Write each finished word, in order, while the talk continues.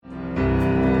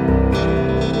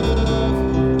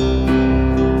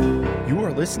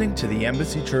listening to the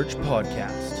Embassy Church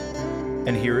podcast.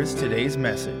 And here is today's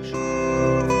message.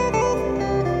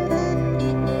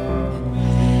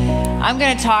 I'm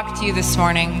going to talk to you this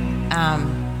morning.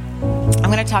 I'm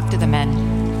going to talk to the men.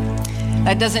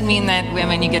 That doesn't mean that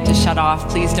women, you get to shut off.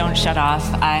 Please don't shut off.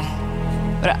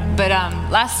 But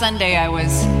last Sunday I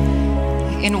was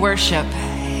in worship,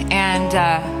 and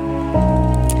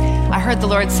I heard the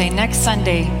Lord say, next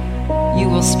Sunday you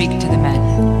will speak to the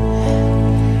men.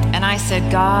 And I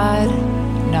said, God,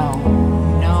 no.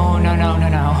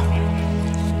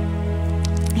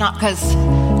 Not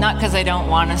because I don't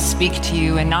want to speak to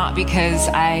you, and not because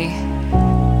I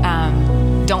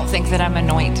don't think that I'm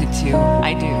anointed to.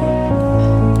 I do.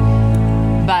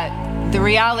 But the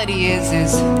reality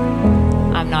is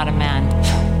I'm not a man.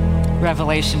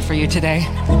 Revelation for you today.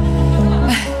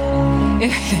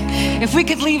 If we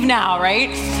could leave now,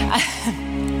 right?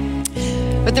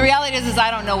 But the reality is I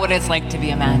don't know what it's like to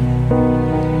be a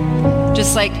man.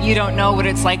 Just like you don't know what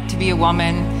it's like to be a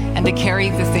woman and to carry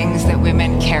the things that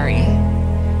women carry.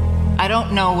 I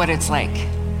don't know what it's like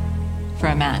for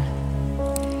a man.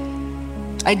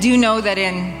 I do know that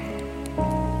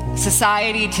in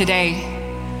society today,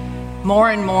 more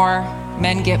and more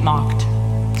men get mocked.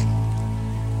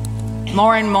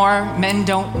 More and more men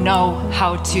don't know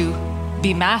how to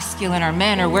be masculine or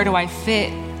men, or where do I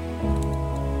fit,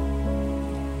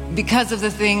 because of the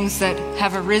things that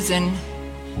have arisen,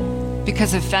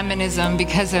 because of feminism,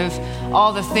 because of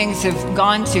all the things have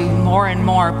gone to more and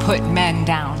more put men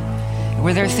down.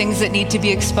 Were there things that need to be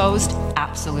exposed?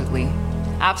 Absolutely.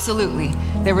 Absolutely.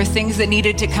 There were things that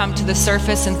needed to come to the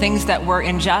surface, and things that were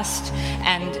unjust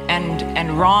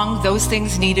and wrong. Those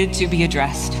things needed to be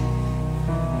addressed.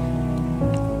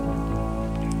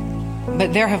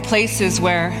 But there have places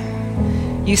where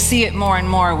you see it more and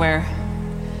more, where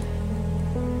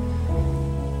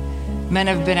men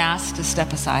have been asked to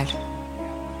step aside.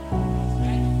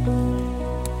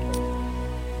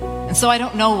 And so I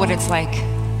don't know what it's like,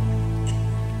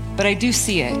 but I do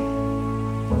see it.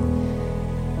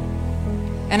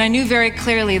 And I knew very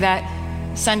clearly that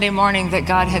Sunday morning that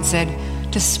God had said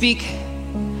to speak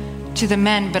to the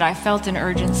men, but I felt an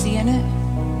urgency in it.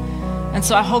 And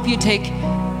so I hope you take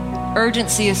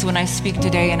urgency is when I speak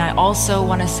today. And I also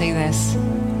want to say this.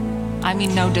 I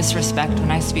mean no disrespect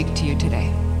when I speak to you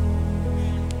today.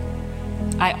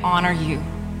 I honor you.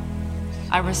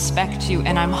 I respect you,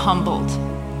 and I'm humbled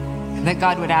that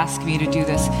God would ask me to do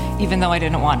this, even though I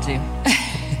didn't want to.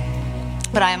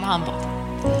 But I am humbled.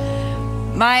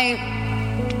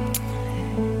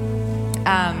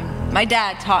 My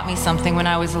dad taught me something when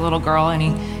I was a little girl,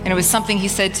 and it was something he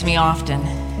said to me often.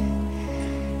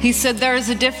 He said, there is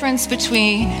a difference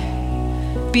between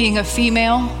being a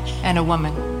female and a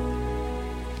woman.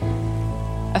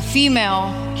 A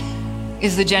female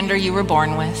is the gender you were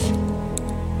born with,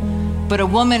 but a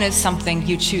woman is something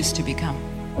you choose to become.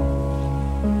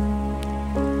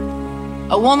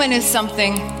 A woman is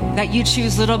something that you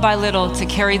choose little by little to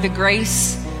carry the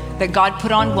grace that God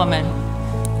put on woman,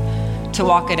 to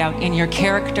walk it out in your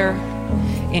character,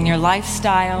 in your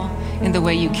lifestyle, in the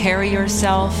way you carry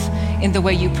yourself, in the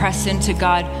way you press into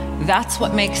God. That's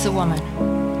what makes a woman.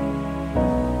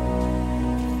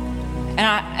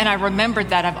 And I remembered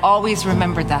that. I've always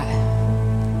remembered that.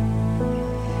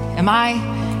 Am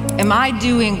I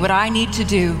doing what I need to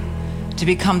do to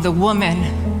become the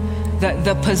woman,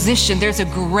 the position? There's a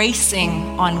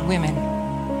gracing on women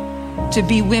to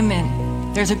be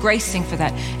women. There's a gracing for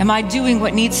that. Am I doing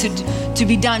what needs to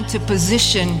be done to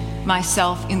position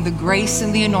myself in the grace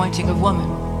and the anointing of woman?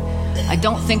 I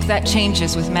don't think that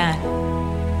changes with man.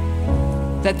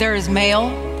 That there is male,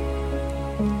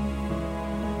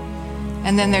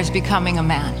 and then there's becoming a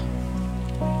man.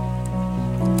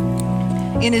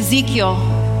 In Ezekiel,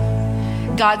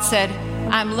 God said,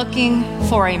 I'm looking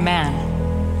for a man.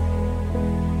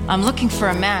 I'm looking for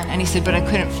a man. And he said, but I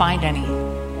couldn't find any.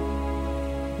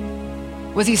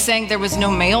 Was he saying there was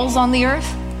no males on the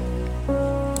earth?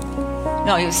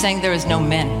 No, he was saying there was no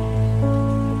men.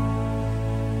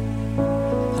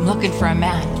 I'm looking for a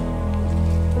man.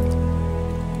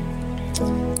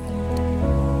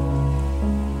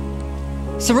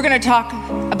 So we're going to talk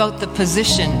about the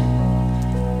position,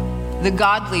 the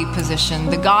godly position,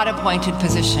 the God-appointed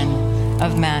position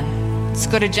of man. Let's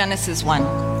go to Genesis 1.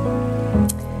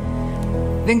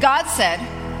 Then God said,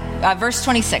 verse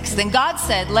 26, then God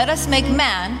said, let us make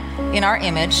man in our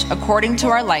image, according to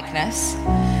our likeness.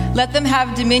 Let them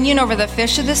have dominion over the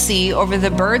fish of the sea, over the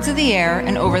birds of the air,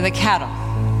 and over the cattle,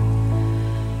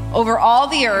 over all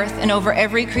the earth, and over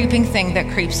every creeping thing that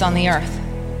creeps on the earth.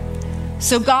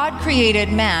 So God created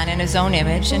man in his own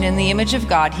image, and in the image of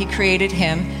God, he created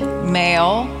him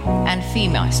male and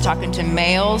female. He's talking to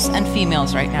males and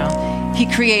females right now. He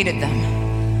created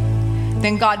them.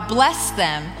 Then God blessed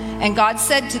them, and God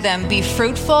said to them, "Be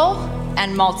fruitful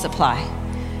and multiply.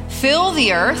 Fill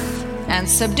the earth and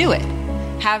subdue it.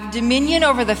 Have dominion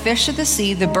over the fish of the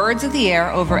sea, the birds of the air,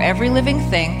 over every living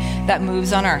thing that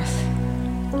moves on earth."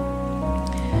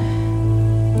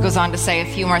 Goes on to say a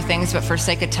few more things, but for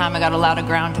sake of time, I got a lot of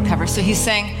ground to cover. So he's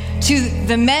saying to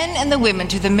the men and the women,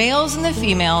 to the males and the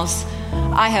females,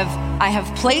 I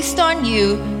have placed on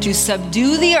you to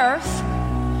subdue the earth,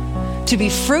 to be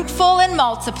fruitful and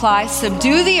multiply,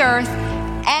 subdue the earth,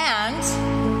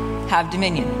 and have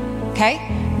dominion. Okay?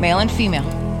 Male and female.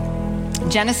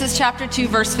 Genesis chapter 2,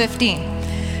 verse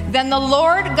 15. Then the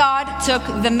Lord God took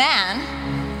the man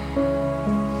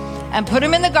and put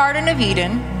him in the Garden of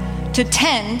Eden to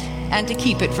tend and to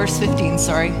keep it. Verse 15,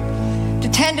 sorry. To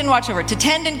tend and watch over it. To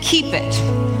tend and keep it.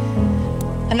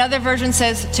 Another version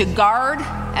says to guard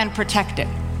and protect it.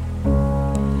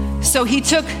 So he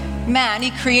took man,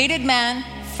 he created man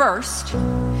first,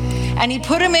 and he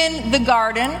put him in the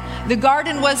garden. The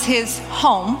garden was his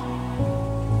home.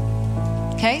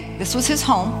 Okay? This was his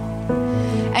home.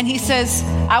 And he says,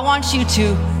 I want you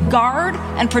to guard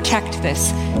and protect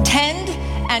this. Tend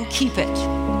and keep it.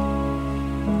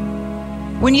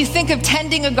 When you think of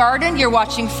tending a garden, you're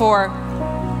watching for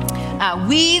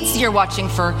weeds, you're watching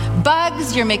for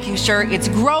bugs, you're making sure it's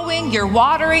growing, you're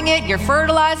watering it, you're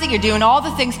fertilizing, you're doing all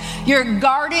the things. You're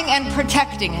guarding and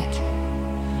protecting it.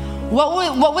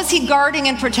 What was he guarding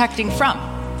and protecting from?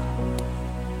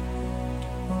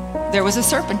 There was a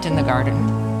serpent in the garden,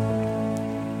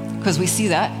 because we see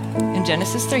that in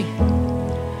Genesis 3.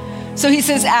 So he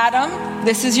says, Adam,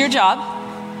 this is your job.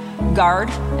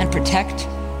 Guard and protect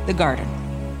the garden.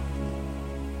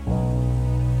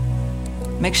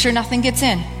 Make sure nothing gets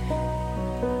in.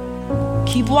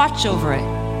 Keep watch over it.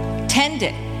 Tend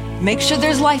it. Make sure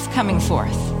there's life coming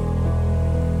forth.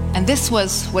 And this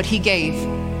was what he gave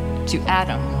to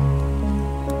Adam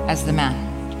as the man.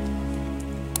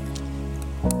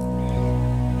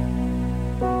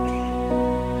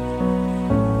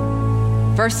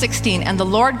 Verse 16, and the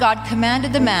Lord God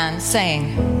commanded the man,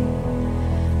 saying,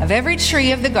 of every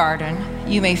tree of the garden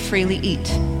you may freely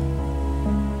eat.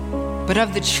 But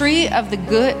of the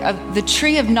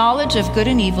tree of knowledge of good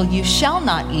and evil you shall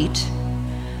not eat,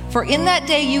 for in that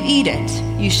day you eat it,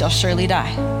 you shall surely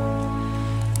die.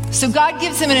 So God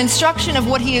gives him an instruction of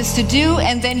what he is to do,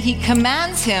 and then he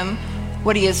commands him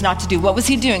what he is not to do. What was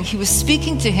he doing? He was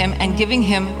speaking to him and giving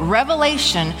him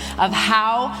revelation of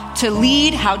how to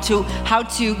lead, how to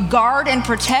guard and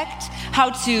protect, how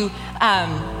to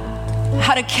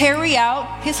carry out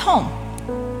his home.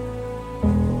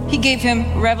 He gave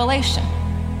him revelation.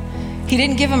 He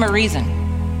didn't give him a reason.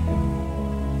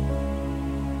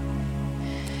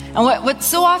 And what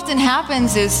so often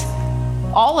happens is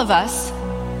all of us,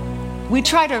 we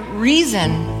try to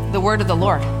reason the word of the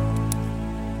Lord.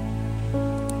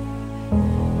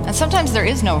 And sometimes there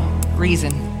is no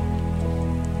reason.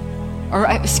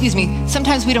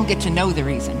 Sometimes we don't get to know the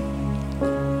reason.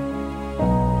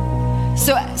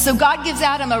 So God gives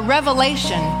Adam a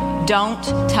revelation. Don't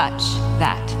touch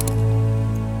that.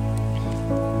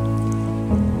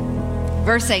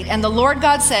 Verse 8, and the Lord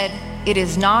God said, it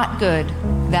is not good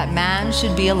that man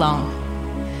should be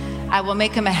alone. I will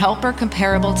make him a helper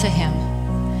comparable to him.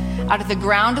 Out of the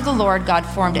ground of the Lord God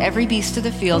formed every beast of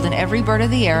the field and every bird of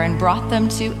the air and brought them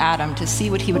to Adam to see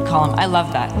what he would call them. I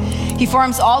love that. He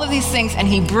forms all of these things and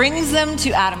he brings them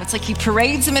to Adam. It's like he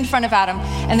parades them in front of Adam,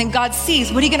 and then God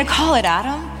sees, what are you going to call it,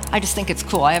 Adam? I just think it's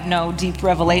cool. I have no deep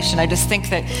revelation. I just think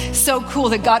that it's so cool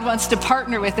that God wants to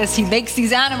partner with us. He makes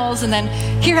these animals, and then,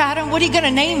 here, Adam, what are you going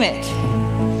to name it?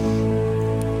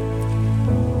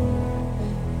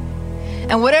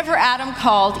 And whatever Adam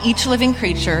called each living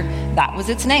creature, that was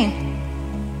its name.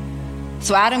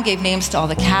 So Adam gave names to all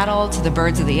the cattle, to the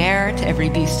birds of the air, to every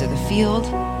beast of the field.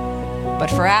 But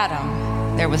for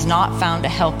Adam, there was not found a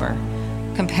helper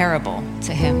comparable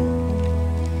to him.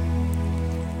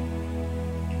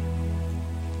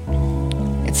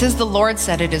 It says, the Lord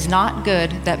said, it is not good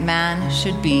that man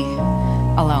should be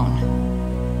alone.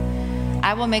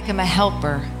 I will make him a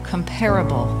helper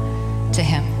comparable to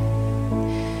him.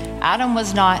 Adam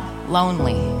was not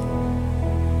lonely.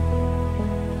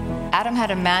 Adam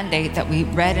had a mandate that we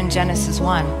read in Genesis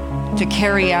 1 to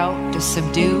carry out, to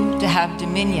subdue, to have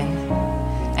dominion.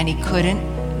 And he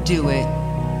couldn't do it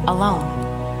alone.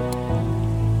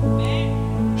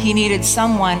 He needed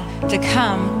someone to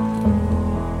come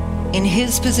in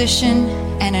his position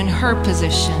and in her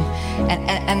position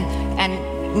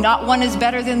and not one is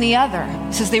better than the other.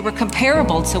 It says they were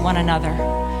comparable to one another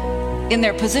in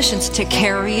their positions to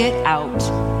carry it out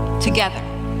together.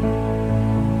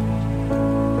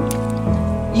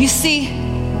 You see,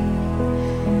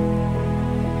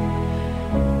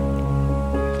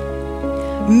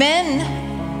 men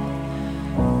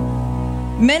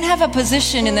have a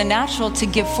position in the natural to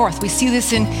give forth. We see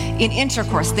this in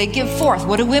intercourse. They give forth.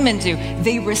 What do women do?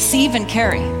 They receive and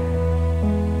carry.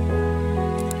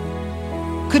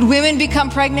 Could women become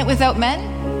pregnant without men?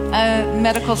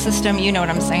 Medical system, you know what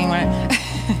I'm saying.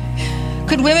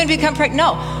 Could women become pregnant?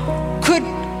 No.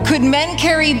 Could men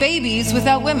carry babies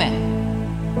without women?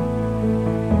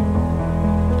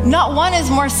 Not one is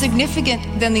more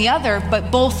significant than the other,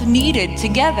 but both needed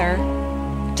together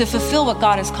to fulfill what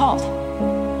God has called.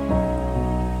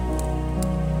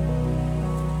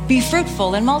 Be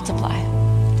fruitful and multiply.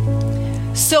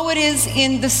 So it is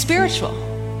in the spiritual.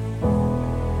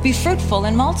 Be fruitful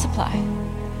and multiply.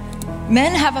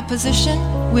 Men have a position,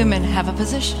 women have a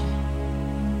position.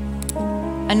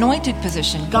 Anointed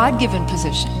position, God-given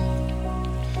position.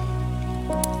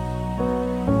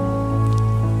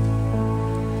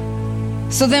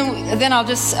 So then I'll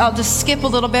just skip a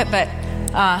little bit, but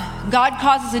God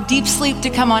causes a deep sleep to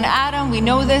come on Adam. We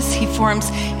know this. He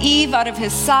forms Eve out of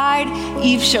his side.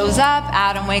 Eve shows up.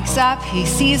 Adam wakes up. He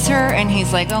sees her, and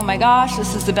he's like, oh my gosh,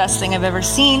 this is the best thing I've ever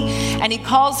seen. And he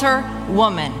calls her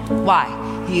woman. Why?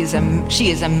 She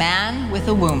is a man with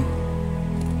a womb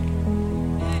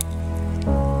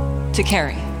to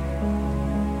carry.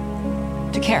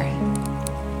 To carry.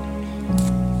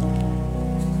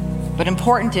 But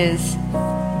important is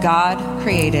God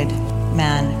created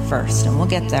man first, and we'll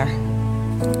get there.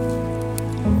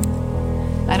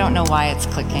 I don't know why it's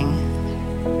clicking.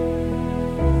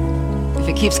 If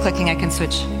it keeps clicking, I can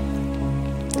switch.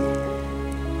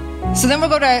 So then we'll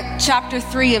go to chapter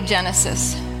 3 of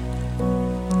Genesis.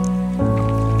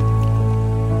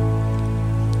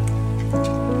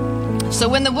 So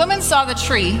when the woman saw the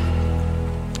tree,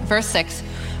 verse 6,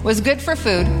 was good for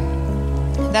food,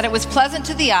 that it was pleasant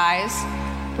to the eyes,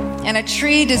 and a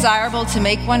tree desirable to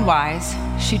make one wise,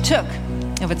 she took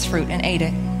of its fruit and ate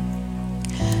it.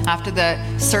 After the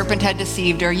serpent had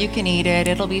deceived her, you can eat it,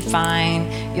 it'll be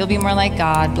fine, you'll be more like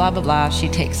God, blah, blah, blah, she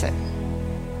takes it.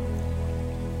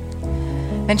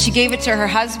 Then she gave it to her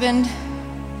husband,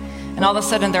 and all of a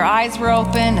sudden their eyes were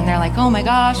open, and they're like, oh my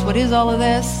gosh, what is all of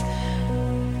this?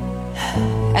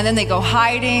 And then they go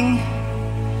hiding,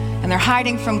 and they're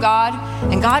hiding from God,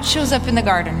 and God shows up in the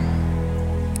garden.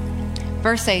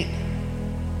 Verse 8,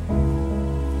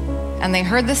 and they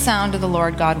heard the sound of the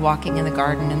Lord God walking in the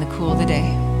garden in the cool of the day.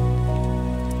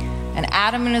 And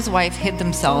Adam and his wife hid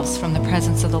themselves from the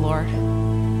presence of the Lord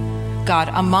God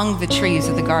among the trees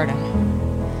of the garden.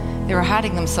 They were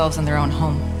hiding themselves in their own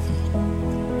home.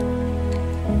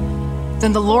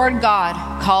 Then the Lord God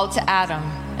called to Adam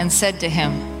and said to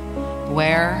him,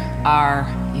 where are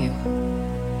you?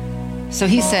 So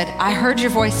he said, I heard your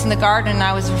voice in the garden, and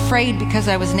I was afraid because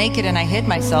I was naked and I hid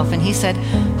myself. And he said,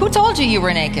 who told you you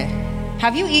were naked?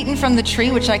 Have you eaten from the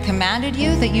tree which I commanded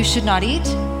you that you should not eat?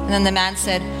 And then the man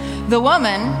said, the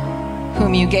woman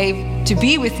whom you gave to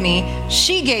be with me,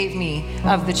 she gave me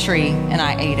of the tree, and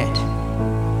I ate it.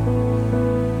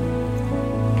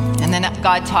 And then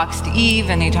God talks to Eve,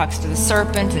 and he talks to the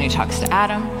serpent, and he talks to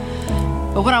Adam.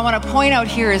 But what I want to point out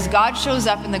here is God shows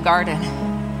up in the garden,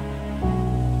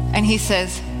 and he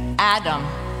says, Adam,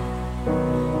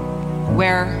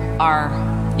 where are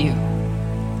you?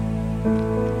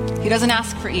 He doesn't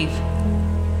ask for Eve.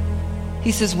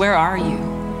 He says, where are you?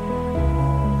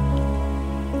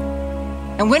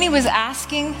 And when he was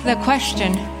asking the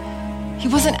question, he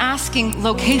wasn't asking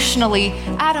locationally,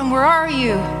 Adam, where are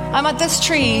you? I'm at this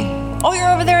tree. Oh,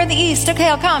 you're over there in the east. Okay,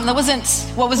 I'll come. That wasn't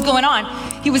what was going on.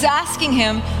 He was asking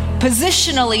him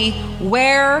positionally,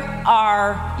 where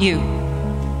are you?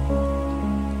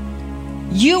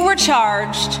 You were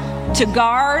charged to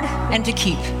guard and to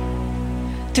keep,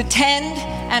 to tend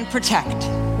and protect.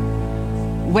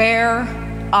 Where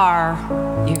are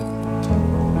you?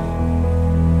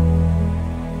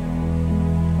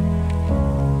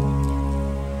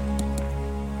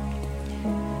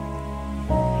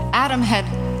 Adam had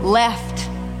left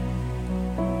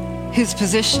his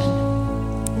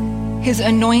position, his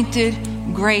anointed,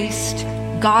 graced,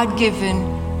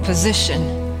 God-given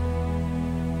position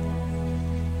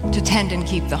to tend and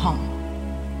keep the home.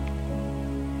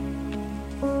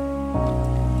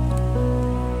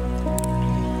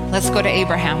 Let's go to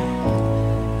Abraham.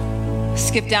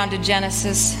 Skip down to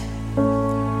Genesis,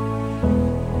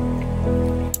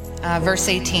 verse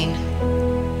 18.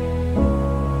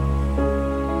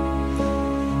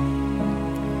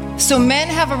 So men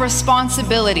have a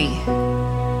responsibility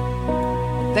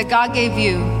that God gave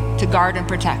you to guard and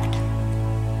protect,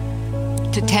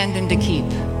 to tend and to keep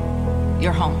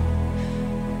your home.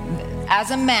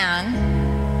 As a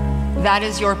man, that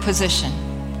is your position.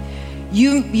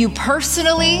 You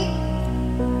personally,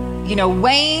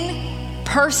 Wayne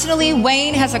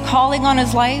has a calling on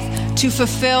his life to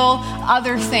fulfill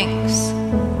other things.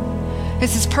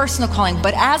 It's his personal calling.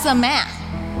 But as a man,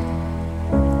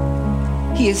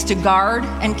 he is to guard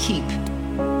and keep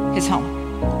his home,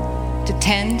 to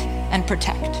tend and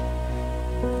protect.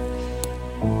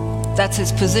 That's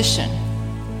his position.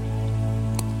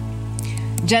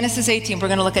 Genesis 18, we're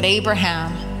going to look at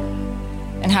Abraham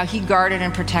and how he guarded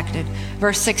and protected.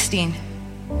 Verse 16.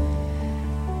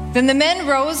 Then the men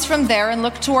rose from there and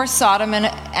looked towards Sodom,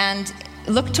 and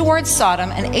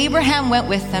Abraham went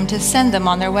with them to send them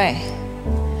on their way.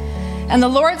 And the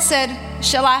Lord said,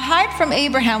 "Shall I hide from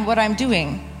Abraham what I'm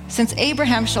doing? Since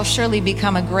Abraham shall surely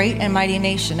become a great and mighty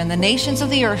nation, and the nations of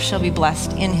the earth shall be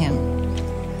blessed in him.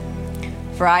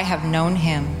 For I have known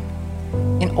him.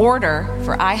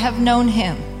 For I have known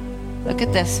him." Look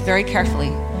at this very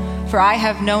carefully. "For I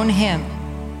have known him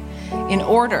in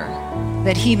order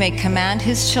that he may command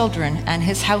his children and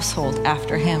his household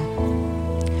after him,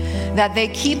 that they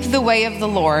keep the way of the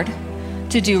Lord,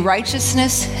 to do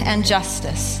righteousness and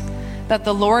justice, that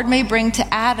the Lord may bring to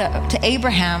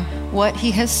Abraham what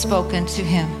he has spoken to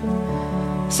him."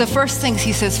 So first things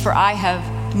he says, "For I have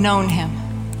known him."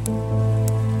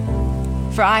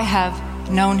 For I have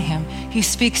known him. He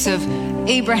speaks of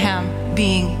Abraham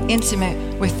being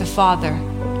intimate with the Father.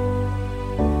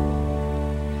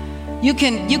 You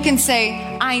can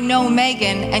say, "I know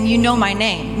Megan," and you know my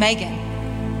name, Megan.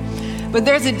 But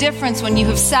there's a difference when you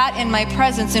have sat in my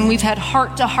presence and we've had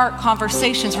heart-to-heart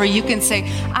conversations where you can say,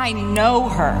 "I know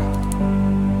her.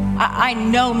 I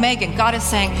know Megan." God is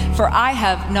saying, "For I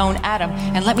have known Adam."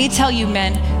 And let me tell you,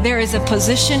 men, there is a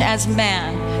position as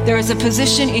man, there is a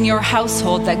position in your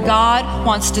household that God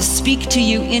wants to speak to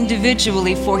you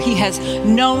individually, for he has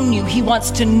known you. He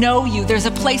wants to know you. There's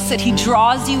a place that he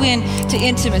draws you in to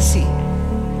intimacy,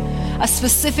 a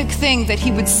specific thing that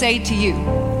he would say to you.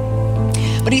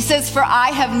 But he says, "For I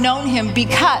have known him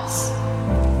because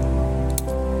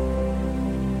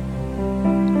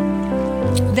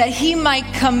that he might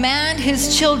command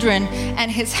his children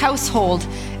and his household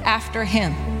after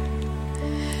him."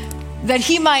 That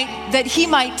he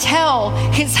might tell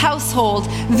his household,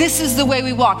 this is the way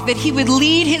we walk. That he would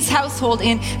lead his household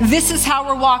in, this is how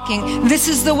we're walking. This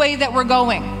is the way that we're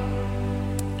going.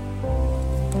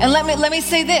 And let me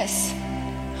say this.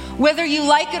 Whether you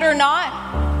like it or not,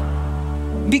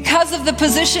 because of the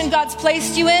position God's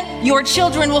placed you in, your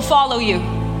children will follow you.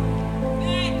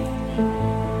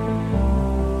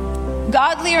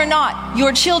 Godly or not,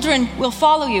 your children will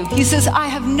follow you. He says, "I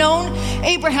have known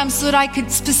Abraham so that I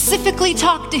could specifically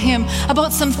talk to him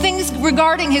about some things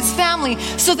regarding his family,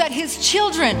 so that his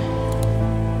children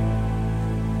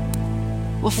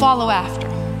will follow after."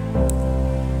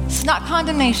 It's not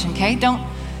condemnation, okay?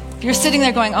 If you're sitting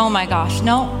there going, "Oh my gosh,"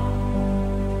 no.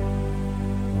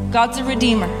 God's a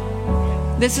redeemer.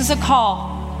 This is a call.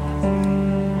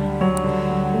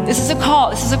 This is a call.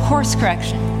 This is a course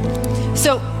correction.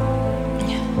 So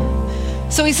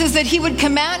he says that he would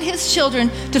command his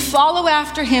children to follow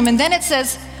after him. And then it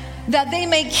says that they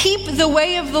may keep the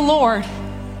way of the Lord,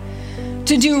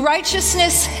 to do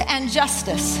righteousness and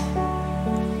justice.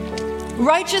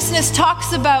 Righteousness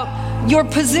talks about your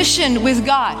position with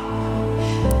God,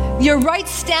 your right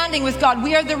standing with God.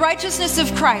 We are the righteousness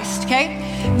of Christ, okay?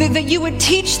 That you would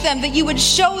teach them, that you would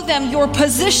show them your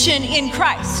position in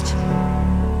Christ.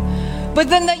 But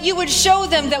then that you would show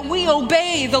them that we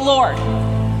obey the Lord,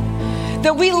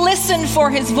 that we listen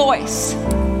for his voice,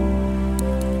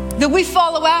 that we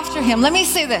follow after him. Let me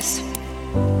say this.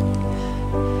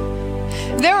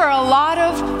 There are a lot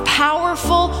of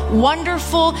powerful,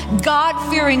 wonderful,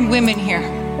 God-fearing women here.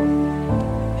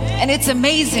 And it's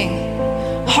amazing.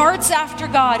 Hearts after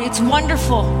God, it's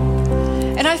wonderful.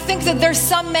 And I think that there's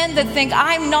some men that think,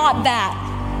 "I'm not that.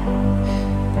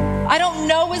 I don't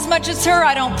know as much as her.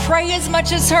 I don't pray as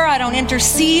much as her. I don't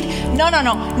intercede." No.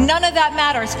 None of that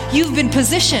matters. You've been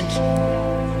positioned.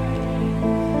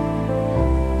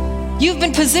 You've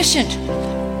been positioned.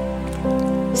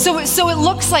 So it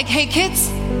looks like, hey kids,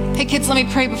 let me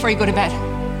pray before you go to bed.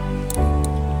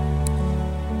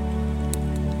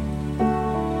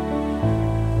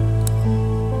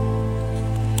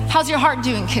 How's your heart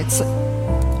doing, kids?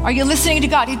 Are you listening to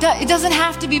God? It doesn't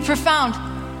have to be profound.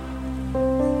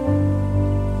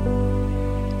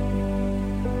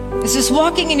 It's just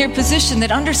walking in your position,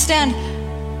 that understand,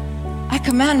 I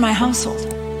command my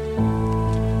household.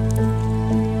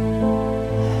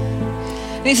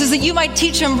 And he says that you might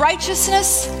teach them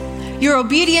righteousness, your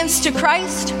obedience to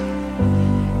Christ,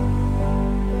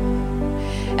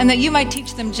 and that you might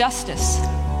teach them justice.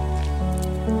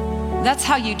 That's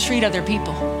how you treat other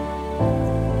people.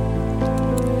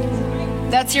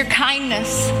 That's your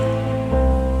kindness.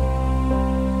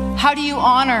 How do you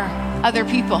honor other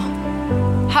people?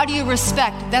 How do you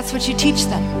respect? That's what you teach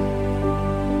them.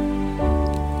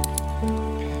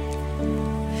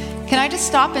 Can I just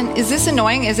stop and, is this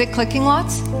annoying? Is it clicking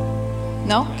lots?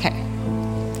 No? Okay.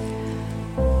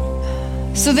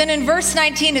 So then in verse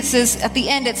 19 it says, at the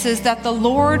end it says that the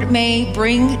Lord may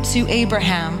bring to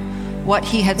Abraham what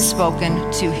he had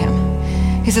spoken to him.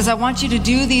 He says, I want you to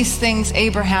do these things,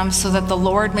 Abraham, so that the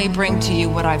Lord may bring to you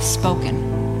what I've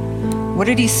spoken. What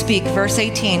did he speak? Verse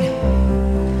 18,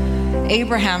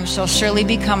 Abraham shall surely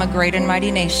become a great and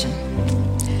mighty nation,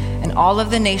 and all of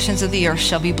the nations of the earth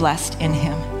shall be blessed in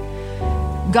him.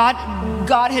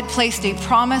 God had placed a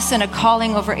promise and a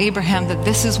calling over Abraham that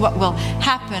this is what will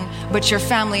happen, but your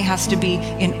family has to be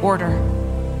in order.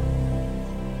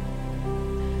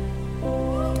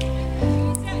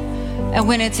 And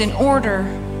when it's in order,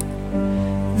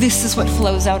 this is what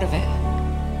flows out of it.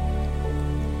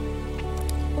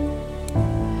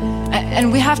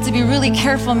 And we have to be really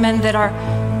careful, men, that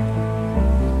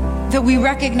we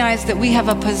recognize that we have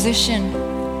a position.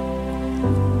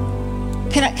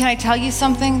 Can I tell you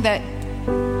something? That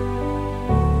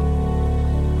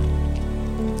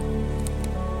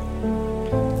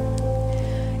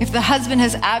if the husband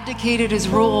has abdicated his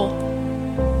role,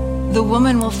 the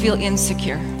woman will feel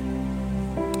insecure.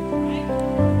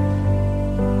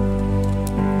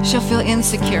 She'll feel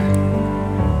insecure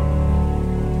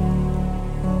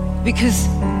because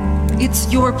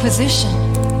it's your position.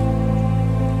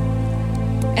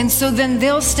 And so then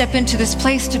they'll step into this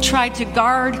place to try to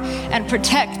guard and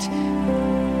protect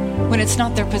when it's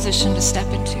not their position to step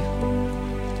into.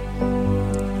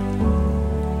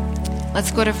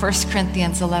 Let's go to 1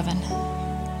 Corinthians 11.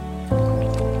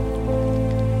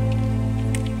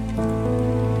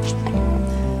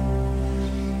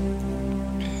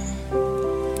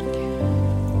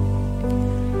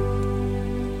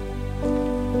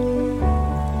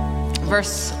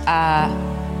 Verse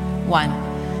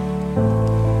 1.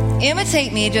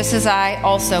 Imitate me just as I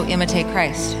also imitate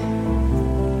Christ.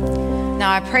 Now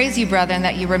I praise you, brethren,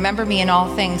 that you remember me in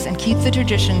all things and keep the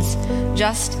traditions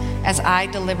just as I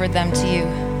delivered them to you.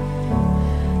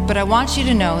 But I want you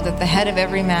to know that the head of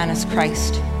every man is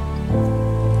Christ,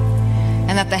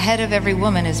 and that the head of every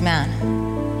woman is man,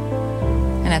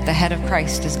 and that the head of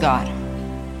Christ is God.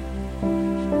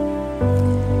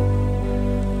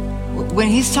 When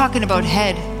he's talking about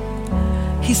head,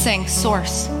 he's saying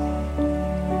source.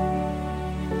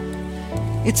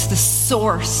 It's the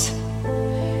source.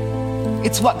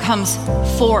 It's what comes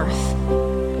forth.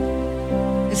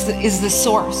 Is the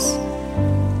source.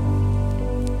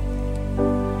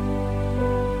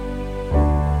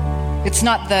 It's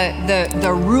not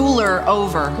the ruler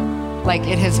over, like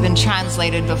it has been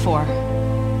translated before.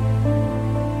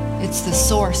 It's the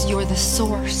source. You're the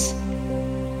source.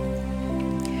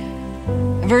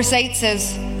 Verse 8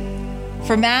 says,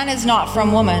 for man is not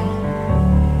from woman,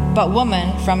 but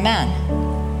woman from man.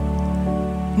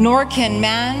 Nor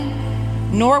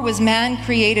was man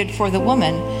created for the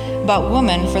woman, but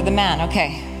woman for the man.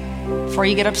 Okay, before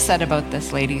you get upset about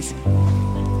this, ladies.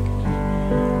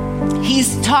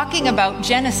 He's talking about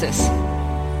Genesis.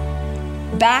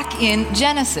 Back in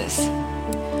Genesis,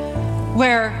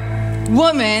 where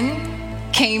woman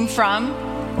came from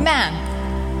man,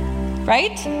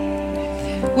 right?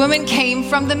 Woman came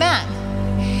from the man.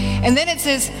 And then it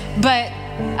says, but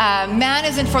man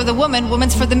isn't for the woman,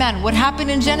 woman's for the man. What happened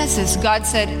in Genesis? God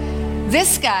said,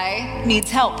 this guy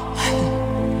needs help.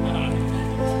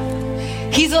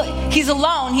 He's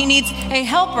alone. He needs a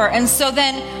helper. And so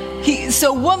then,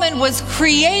 so woman was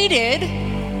created,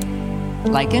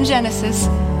 like in Genesis,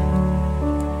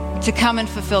 to come and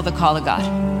fulfill the call of God.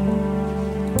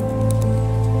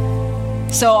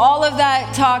 So all of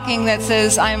that talking that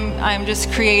says, I'm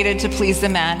just created to please the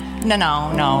man.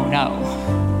 No.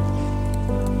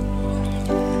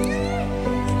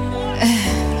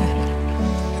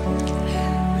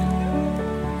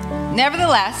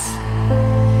 Nevertheless,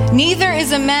 neither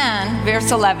is a man, verse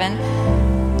 11,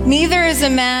 neither is a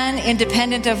man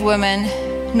independent of woman,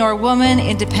 nor woman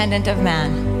independent of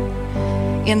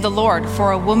man in the Lord.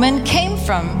 For a woman came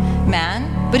from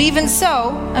man, but even so,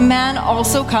 a man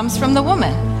also comes from the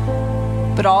woman.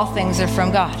 But all things are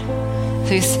from God.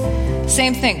 So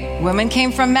same thing. Women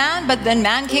came from man, but then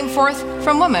man came forth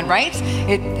from woman, right?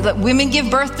 Women give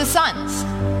birth to sons.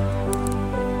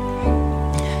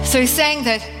 So he's saying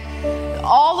that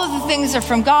all of the things are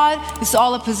from God. It's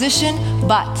all a position,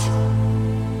 but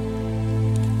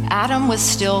Adam was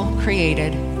still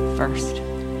created first.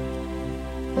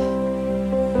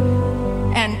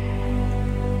 And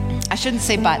I shouldn't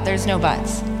say but, there's no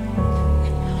buts.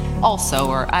 Also,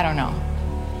 or I don't know.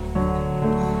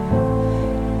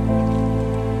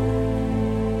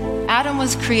 Adam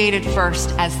was created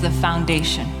first as the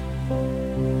foundation.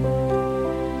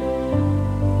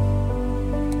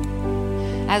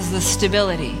 As the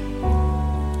stability.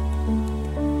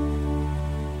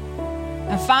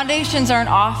 And foundations aren't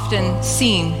often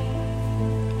seen,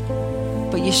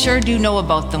 but you sure do know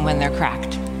about them when they're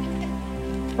cracked.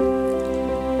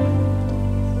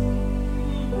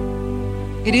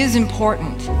 It is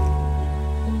important.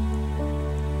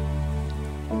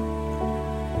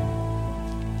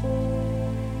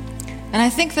 And I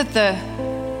think that the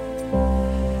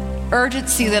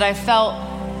urgency that I felt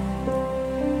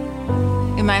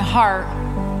in my heart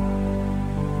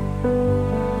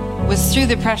was through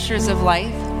the pressures of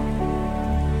life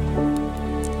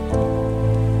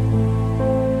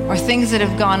or things that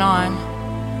have gone on,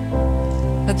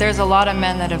 that there's a lot of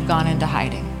men that have gone into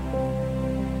hiding.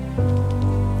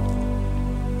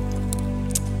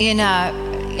 In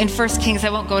 1 Kings, I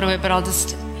won't go to it, but I'll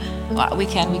just, we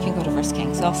can go to 1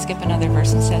 Kings. I'll skip another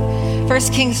verse instead. 1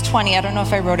 Kings 20, I don't know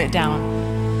if I wrote it down.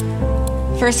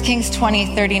 1 Kings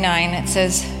 20:39, it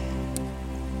says,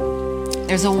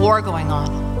 there's a war going on.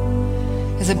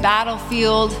 There's a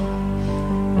battlefield,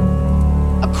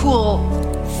 a cool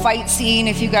fight scene,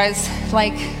 if you guys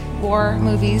like war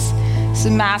movies. It's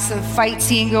a massive fight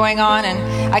scene going on,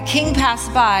 and a king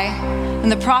passed by,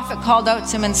 and the prophet called out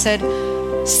to him and said,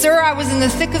 "Sir, I was in the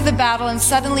thick of the battle, and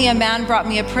suddenly a man brought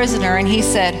me a prisoner, and he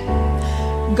said,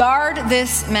 'Guard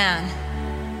this man.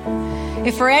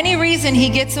 If for any reason he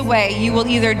gets away, you will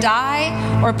either die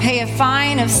or pay a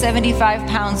fine of 75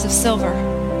 pounds of silver.'"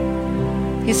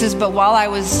 He says, "But while I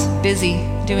was busy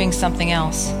doing something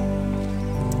else,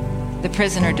 the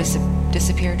prisoner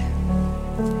disappeared."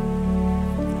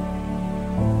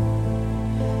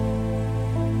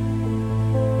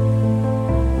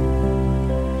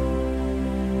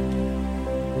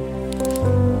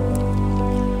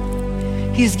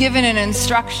 He's given an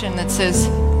instruction that says,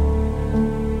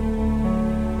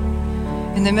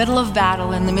 in the middle of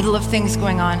battle, in the middle of things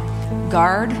going on,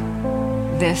 guard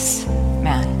this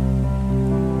man.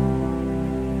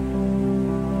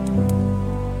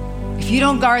 If you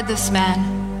don't guard this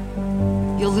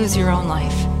man, you'll lose your own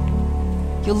life.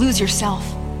 You'll lose yourself.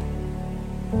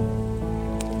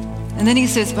 And then he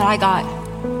says, "But I got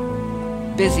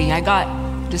busy. I got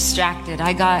distracted.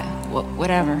 I got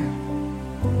whatever.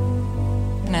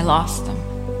 And I lost them."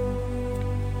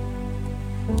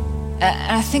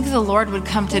 And I think the Lord would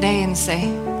come today and say,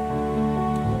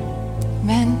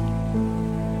 "Men,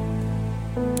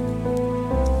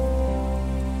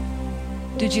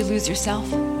 did you lose yourself?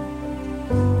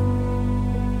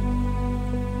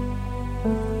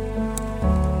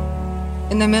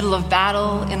 In the middle of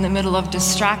battle, in the middle of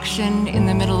distraction, in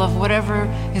the middle of whatever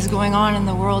is going on in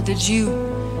the world, did you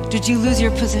lose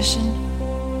your position?"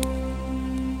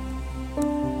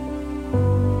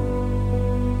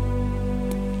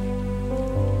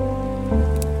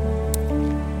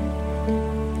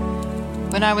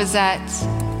 When I was at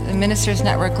the Ministers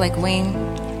Network like Wayne,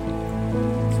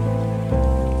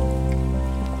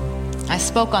 I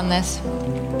spoke on this,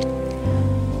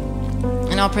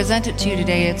 and I'll present it to you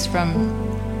today. It's from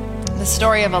the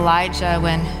story of Elijah,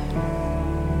 when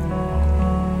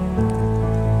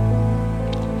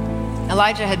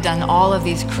Elijah had done all of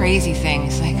these crazy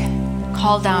things, like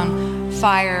called down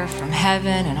fire from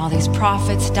heaven, and all these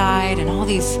prophets died, and all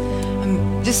these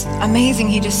just amazing.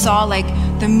 He just saw like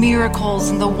the miracles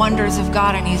and the wonders of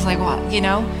God, and he's like, "What?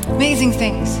 Amazing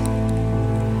things."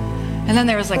 And then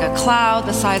there was like a cloud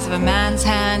the size of a man's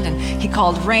hand, and he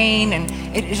called rain, and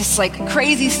it just like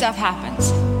crazy stuff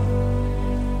happens.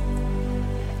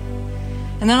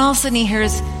 And then all of a sudden he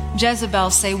hears Jezebel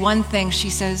say one thing.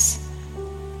 She says,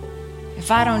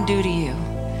 "If I don't do to you,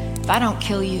 if I don't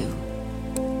kill you,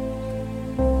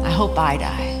 I hope I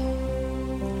die."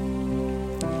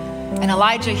 And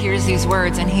Elijah hears these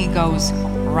words, and he goes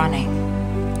running.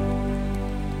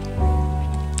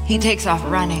 He takes off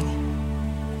running.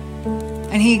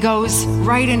 And he goes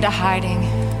right into hiding.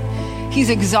 He's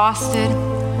exhausted.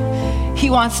 He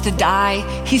wants to die.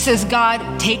 He says, "God,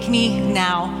 take me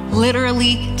now.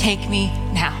 Literally, take me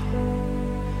now.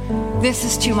 This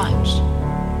is too much."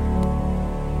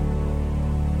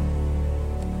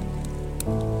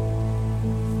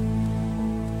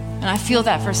 And I feel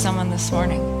that for someone this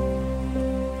morning.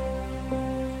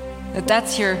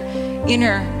 That's your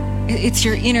inner It's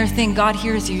your inner thing. God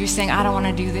hears you. You're saying, I don't want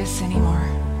to do this anymore.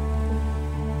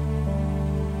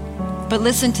 But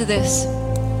listen to this.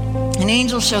 An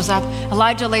angel shows up.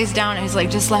 Elijah lays down and he's like,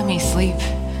 just let me sleep.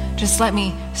 Just let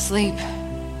me sleep.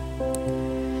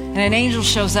 And an angel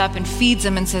shows up and feeds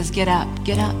him and says, get up,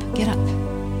 get up, get up.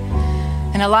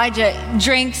 And Elijah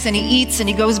drinks and he eats and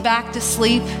he goes back to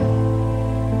sleep.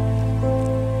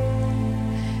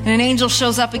 And an angel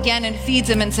shows up again and feeds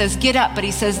him and says, get up. But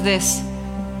he says this,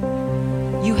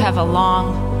 you have a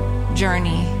long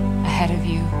journey ahead of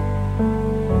you.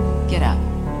 Get up.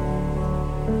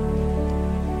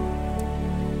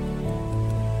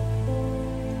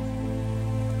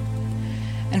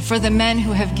 And for the men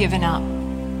who have given up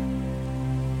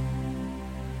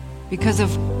because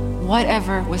of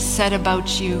whatever was said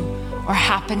about you or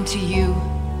happened to you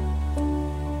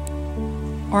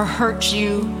or hurt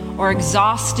you or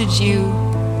exhausted you,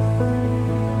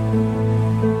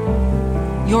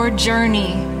 your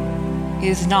journey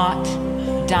is not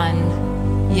done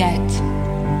yet.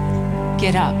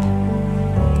 Get up.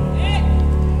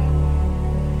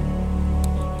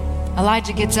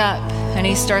 Elijah gets up and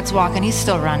he starts walking. He's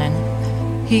still running.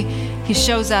 He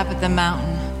shows up at the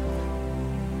mountain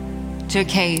to a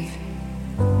cave.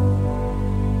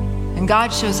 And God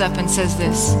shows up and says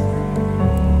this,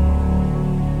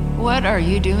 what are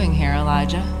you doing here,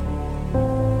 Elijah?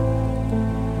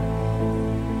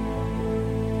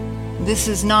 This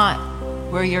is not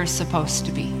where you're supposed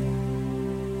to be.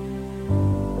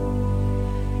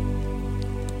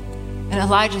 And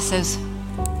Elijah says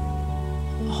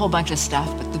a whole bunch of stuff,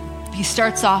 but he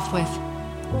starts off with,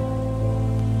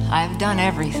 I've done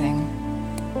everything.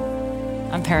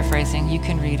 I'm paraphrasing, you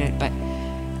can read it, but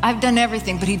I've done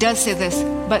everything. But he does say this,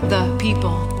 but the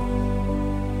people,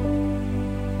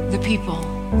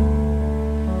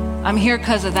 I'm here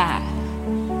because of that.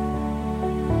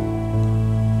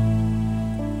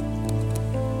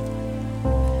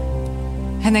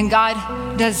 And then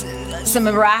God does some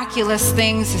miraculous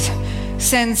things,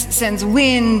 sends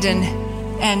wind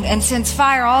and sends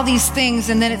fire, all these things.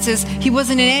 And then it says he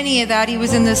wasn't in any of that. He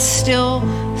was in this still,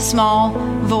 small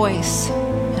voice.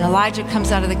 And Elijah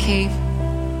comes out of the cave.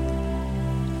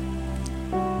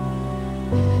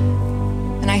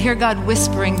 And I hear God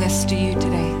whispering this to you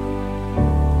today.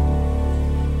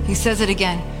 He says it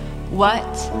again. What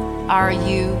are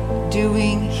you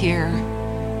doing here,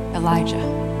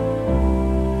 Elijah?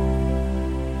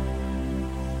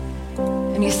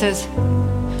 And he says,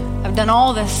 I've done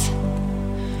all this,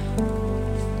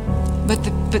 but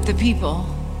the people.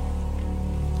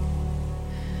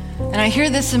 And I hear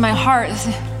this in my heart.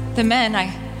 The men,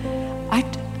 I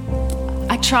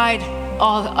tried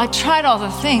all the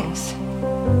things.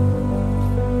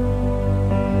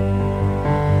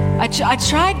 I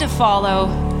tried to follow.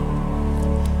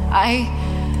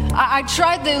 I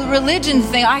tried the religion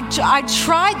thing. I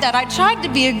tried that. I tried to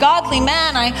be a godly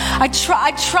man. I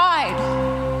tried.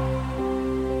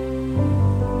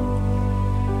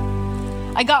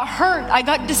 I got hurt. I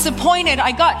got disappointed.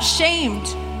 I got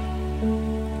shamed.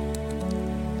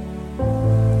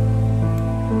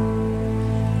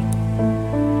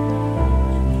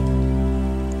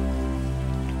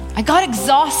 I got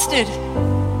exhausted.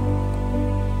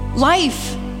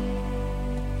 Life.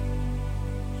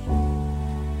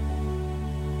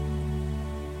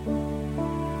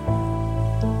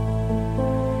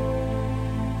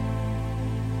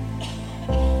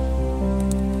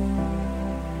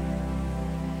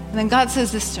 And then God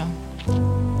says this to him.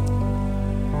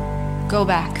 Go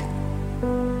back.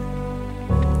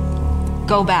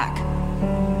 Go back.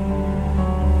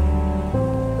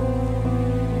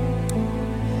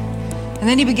 And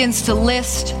then he begins to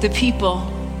list the people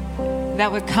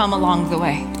that would come along the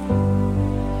way.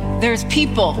 There's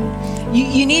people.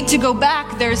 You need to go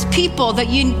back. There's people that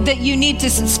you need to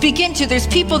speak into. There's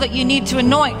people that you need to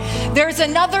anoint. There's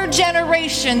another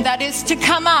generation that is to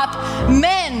come up.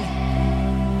 Men,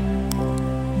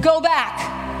 go back.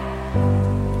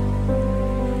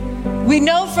 We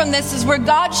know from this is where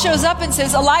God shows up and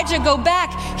says, Elijah, go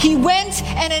back. He went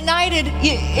and anointed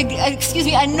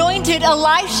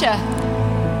Elisha,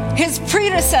 his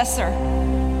predecessor,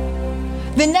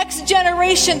 the next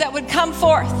generation that would come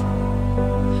forth.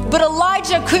 But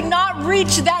Elijah could not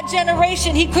reach that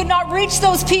generation. He could not reach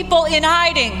those people in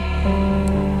hiding.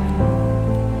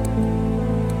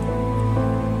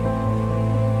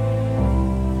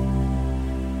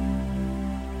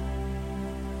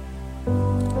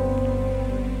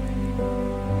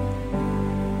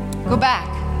 Go back.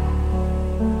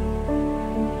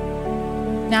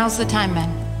 Now's the time,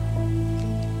 men.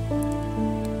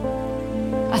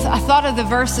 I thought of the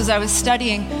verse as I was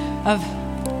studying of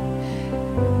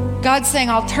God's saying,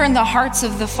 I'll turn the hearts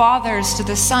of the fathers to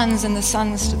the sons and the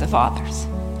sons to the fathers.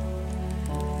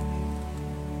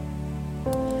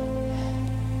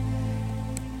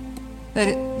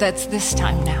 That's this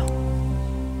time now.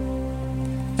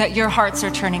 That your hearts are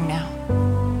turning now.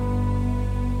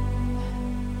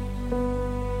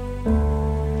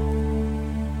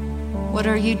 What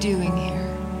are you doing here?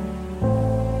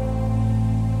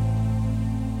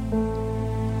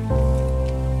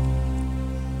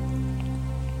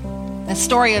 The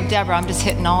story of Deborah, I'm just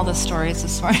hitting all the stories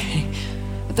this morning.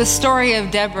 But the story of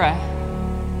Deborah,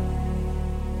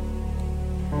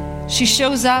 she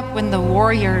shows up when the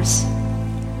warriors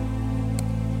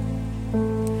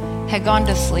had gone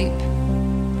to sleep.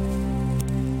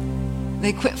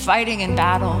 They quit fighting in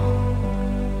battle.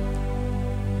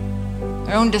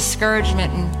 Their own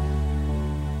discouragement. And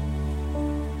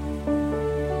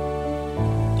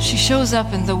she shows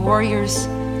up and the warriors,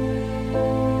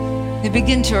 they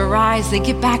begin to arise. They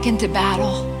get back into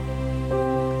battle.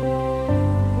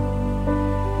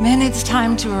 Men, it's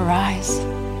time to arise.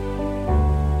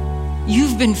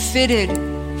 You've been fitted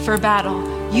for battle.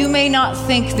 You may not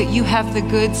think that you have the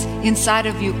goods inside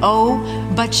of you. Oh,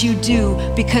 but you do,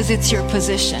 because it's your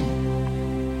position.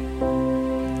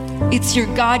 It's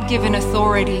your God-given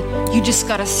authority. You just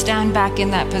got to stand back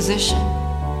in that position.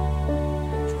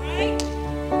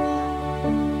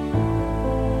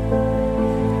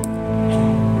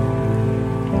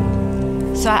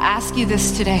 So I ask you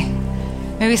this today.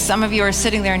 Maybe some of you are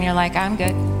sitting there and you're like, I'm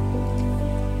good.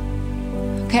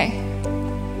 Okay.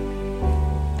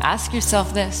 Ask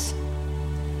yourself this.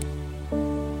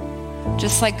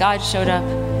 Just like God showed up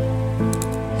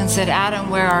and said, Adam,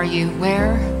 where are you?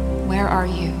 Where are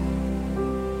you?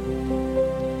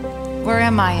 Where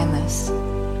am I in this?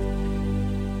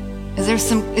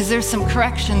 Is there some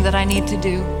correction that I need to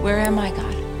do? Where am I,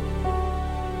 God?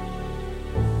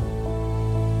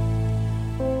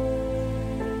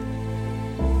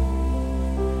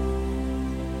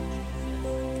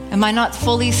 Am I not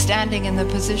fully standing in the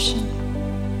position?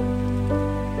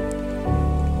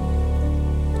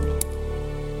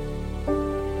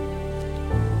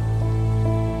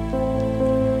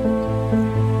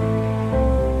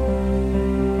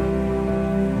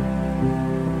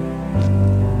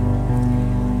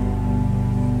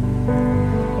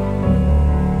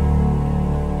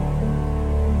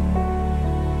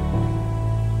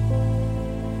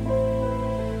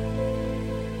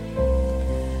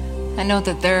 I know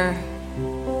that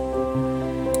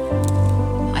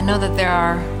there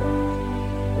are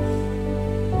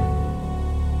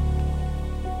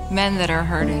men that are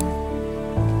hurting.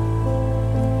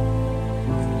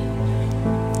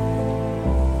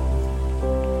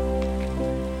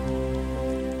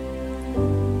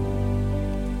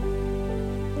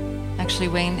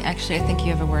 Wayne, I think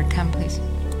you have a word. Come, please.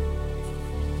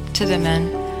 To the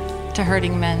men, to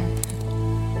hurting men.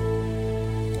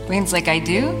 Wayne's like, I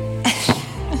do?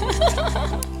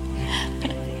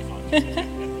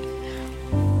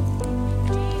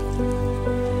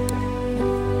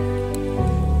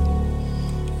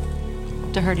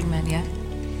 To hurting men, yeah.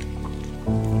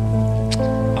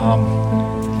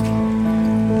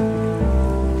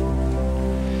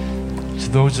 To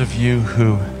those of you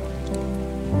who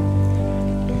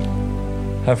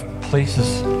have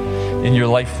places in your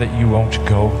life that you won't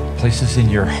go, places in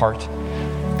your heart,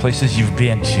 places you've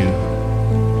been to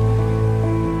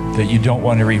that you don't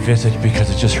want to revisit because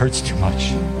it just hurts too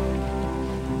much.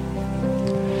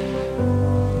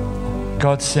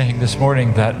 God's saying this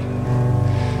morning that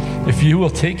if you will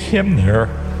take Him there,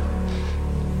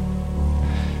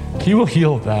 He will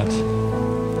heal that.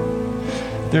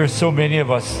 There are so many of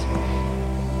us,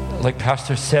 like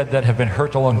Pastor said, that have been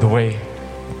hurt along the way.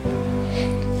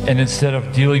 And instead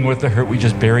of dealing with the hurt, we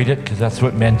just buried it because that's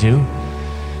what men do.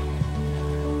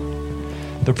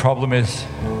 The problem is,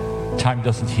 time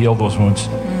doesn't heal those wounds.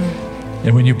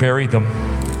 And when you bury them,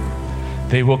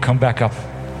 they will come back up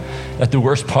at the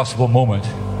worst possible moment,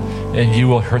 and you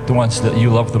will hurt the ones that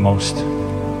you love the most.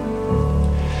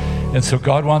 And so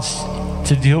God wants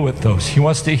to deal with those. He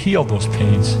wants to heal those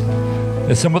pains.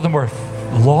 And some of them are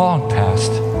long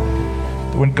past.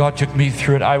 When God took me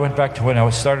through it, I went back to when I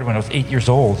was 8 years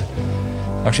old.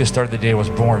 Actually, I started the day I was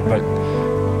born, but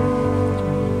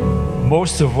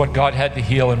most of what God had to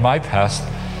heal in my past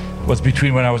was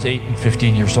between when I was 8 and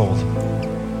 15 years old.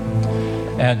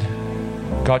 And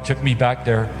God took me back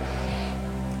there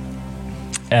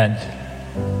and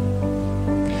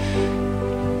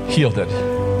healed it.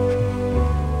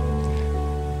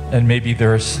 And maybe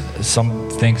there's some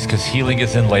things, because healing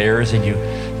is in layers, and you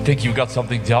think you've got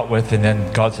something dealt with, and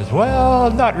then God says,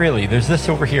 well, not really. There's this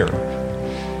over here.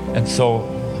 And so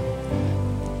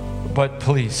But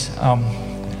please,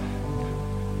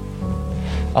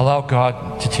 allow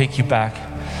God to take you back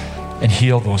and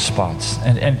heal those spots.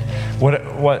 And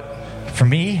what for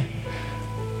me,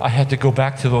 I had to go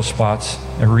back to those spots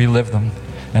and relive them.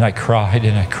 And I cried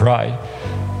and I cried.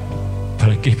 But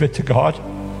I gave it to God.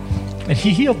 And He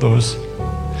healed those.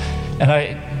 And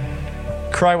I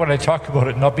cry when I talk about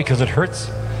it, not because it hurts,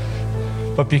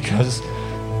 but because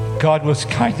God was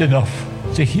kind enough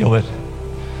to heal it.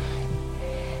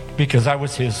 Because I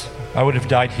was His. I would have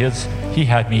died His. He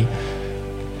had me.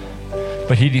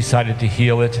 But He decided to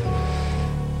heal it.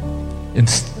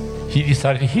 He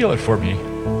decided to heal it for me.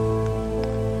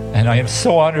 And I am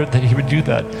so honored that He would do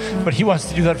that. But He wants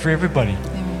to do that for everybody.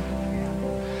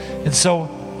 And so,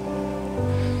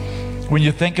 when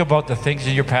you think about the things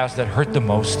in your past that hurt the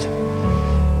most,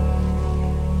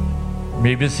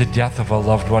 maybe it's the death of a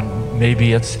loved one,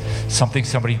 maybe it's something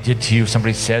somebody did to you,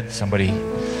 somebody said, somebody.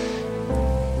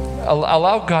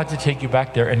 Allow God to take you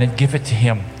back there and then give it to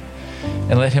Him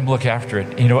and let Him look after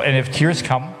it. And if tears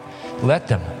come, let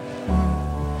them.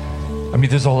 I mean,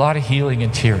 there's a lot of healing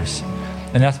in tears,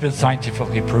 and that's been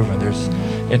scientifically proven. There's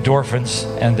endorphins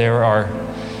and there are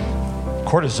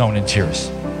cortisone in tears.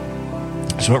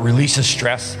 So it releases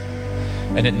stress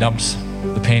and it numbs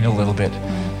the pain a little bit.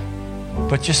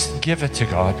 But just give it to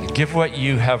God. Give what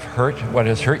you have hurt, what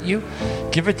has hurt you,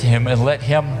 give it to Him and let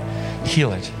Him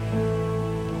heal it.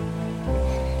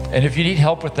 And if you need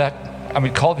help with that,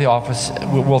 call the office.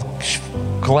 We'll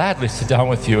gladly sit down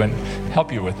with you and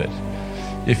help you with it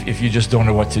if you just don't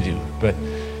know what to do. But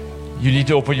you need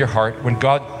to open your heart. When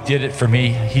God did it for me,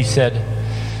 He said,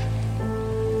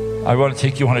 I want to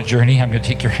take you on a journey. I'm going to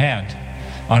take your hand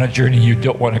on a journey you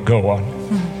don't want to go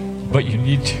on, but you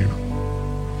need to.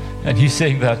 And He's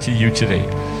saying that to you today.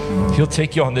 He'll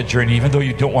take you on the journey even though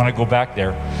you don't want to go back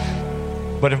there.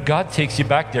 But if God takes you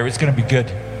back there, it's going to be good.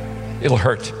 It'll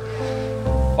hurt.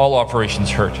 All operations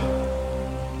hurt.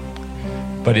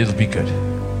 But it'll be good.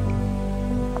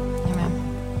 Amen.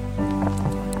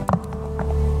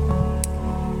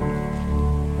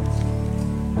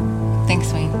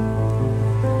 Thanks, Wayne.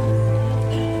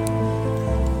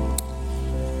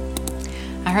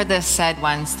 I heard this said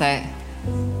once that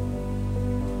I'm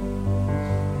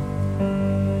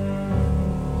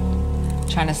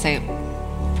trying to say it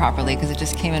properly because it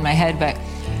just came in my head, but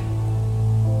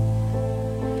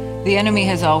the enemy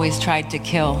has always tried to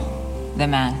kill the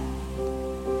man.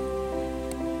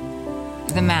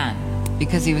 The man,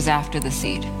 because he was after the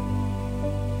seed.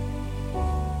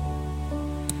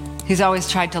 He's always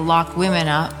tried to lock women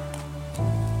up,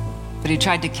 but he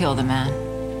tried to kill the man.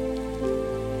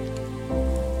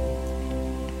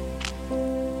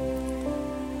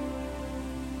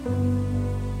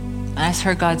 I just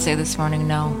heard God say this morning,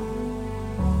 no,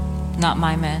 not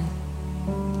my men.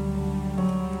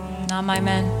 Not my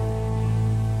men.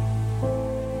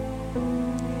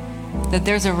 That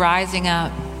there's a rising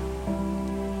up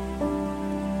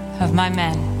of my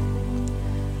men,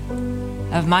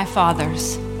 of my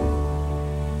fathers,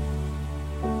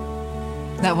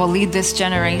 that will lead this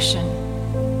generation,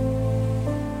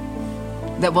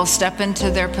 that will step into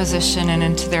their position and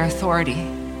into their authority.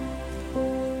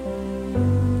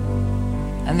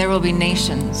 And there will be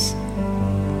nations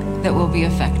that will be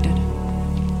affected.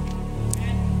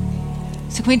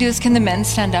 So can we do this? Can the men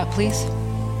stand up, please?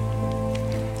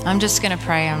 I'm just going to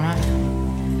pray.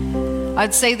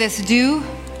 I'd say this: do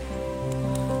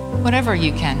whatever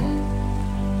you can.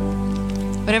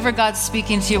 Whatever God's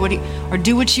speaking to you, or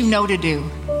do what you know to do.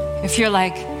 If you're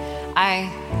like, I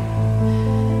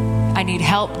need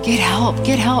help, get help,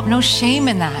 get help. No shame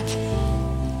in that.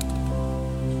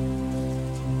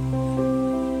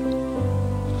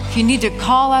 If you need to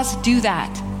call us, do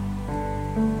that.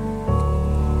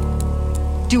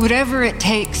 Do whatever it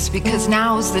takes, because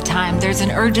now is the time. There's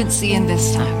an urgency in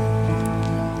this time.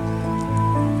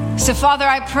 So, Father,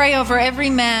 I pray over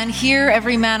every man here,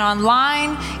 every man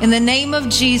online, in the name of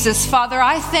Jesus. Father,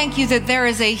 I thank you that there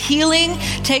is a healing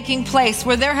taking place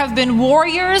where there have been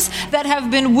warriors that have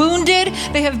been wounded,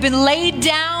 they have been laid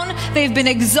down, they've been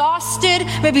exhausted,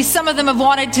 maybe some of them have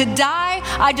wanted to die.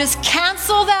 I just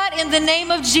cancel that in the name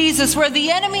of Jesus. Where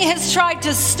the enemy has tried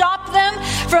to stop them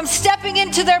from stepping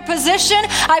into their position,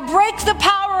 I break the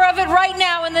power of it right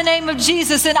now in the name of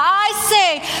Jesus. And I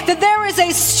say that there is a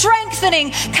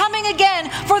strengthening coming again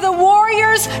for the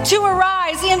warriors to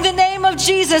arise in the name of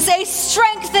Jesus. A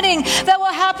strengthening that will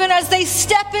happen as they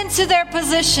step into their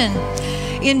position.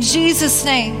 In Jesus'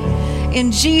 name.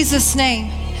 In Jesus'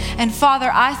 name. And Father,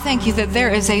 I thank you that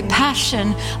there is a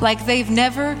passion like they've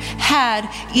never had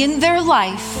in their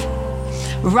life,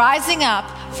 rising up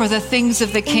for the things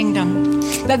of the kingdom.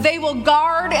 That they will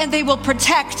guard and they will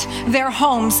protect their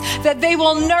homes. That they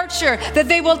will nurture, that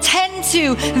they will tend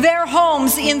to their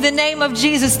homes in the name of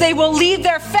Jesus. They will lead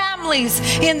their families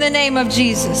in the name of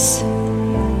Jesus.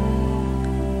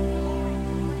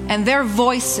 And their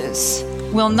voices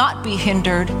will not be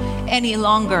hindered any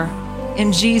longer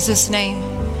in Jesus' name.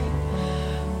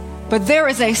 But there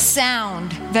is a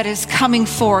sound that is coming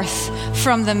forth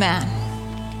from the man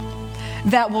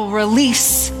that will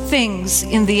release things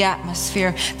in the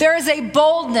atmosphere. There is a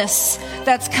boldness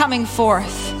that's coming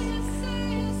forth.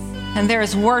 And there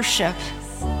is worship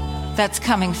that's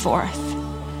coming forth.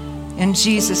 In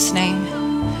Jesus' name,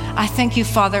 I thank you,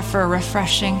 Father, for a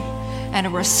refreshing and a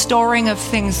restoring of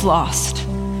things lost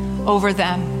over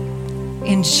them.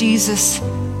 In Jesus'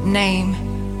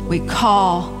 name, we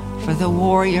call for the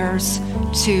warriors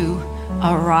to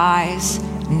arise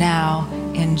now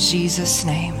in Jesus'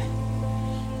 name.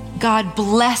 God,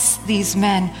 bless these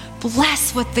men.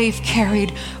 Bless what they've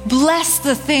carried. Bless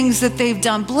the things that they've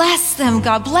done. Bless them,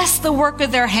 God. Bless the work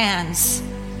of their hands.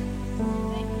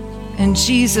 In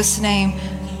Jesus' name,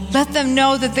 let them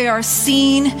know that they are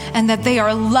seen and that they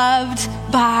are loved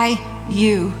by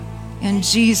you. In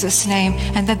Jesus' name,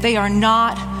 and that they are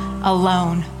not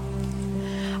alone.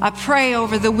 I pray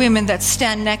over the women that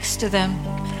stand next to them,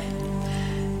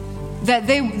 that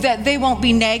they won't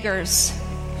be naggers,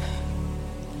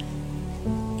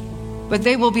 but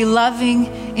they will be loving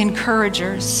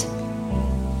encouragers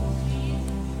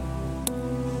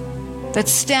that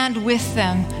stand with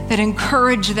them, that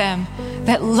encourage them,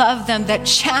 that love them, that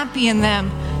champion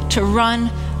them to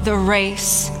run the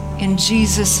race in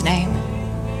Jesus' name.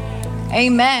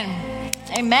 Amen.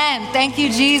 Amen. Thank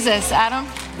you, Jesus. Adam?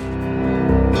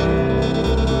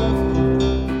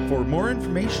 For more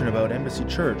information about Embassy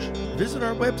Church, visit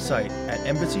our website at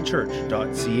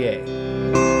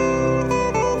embassychurch.ca.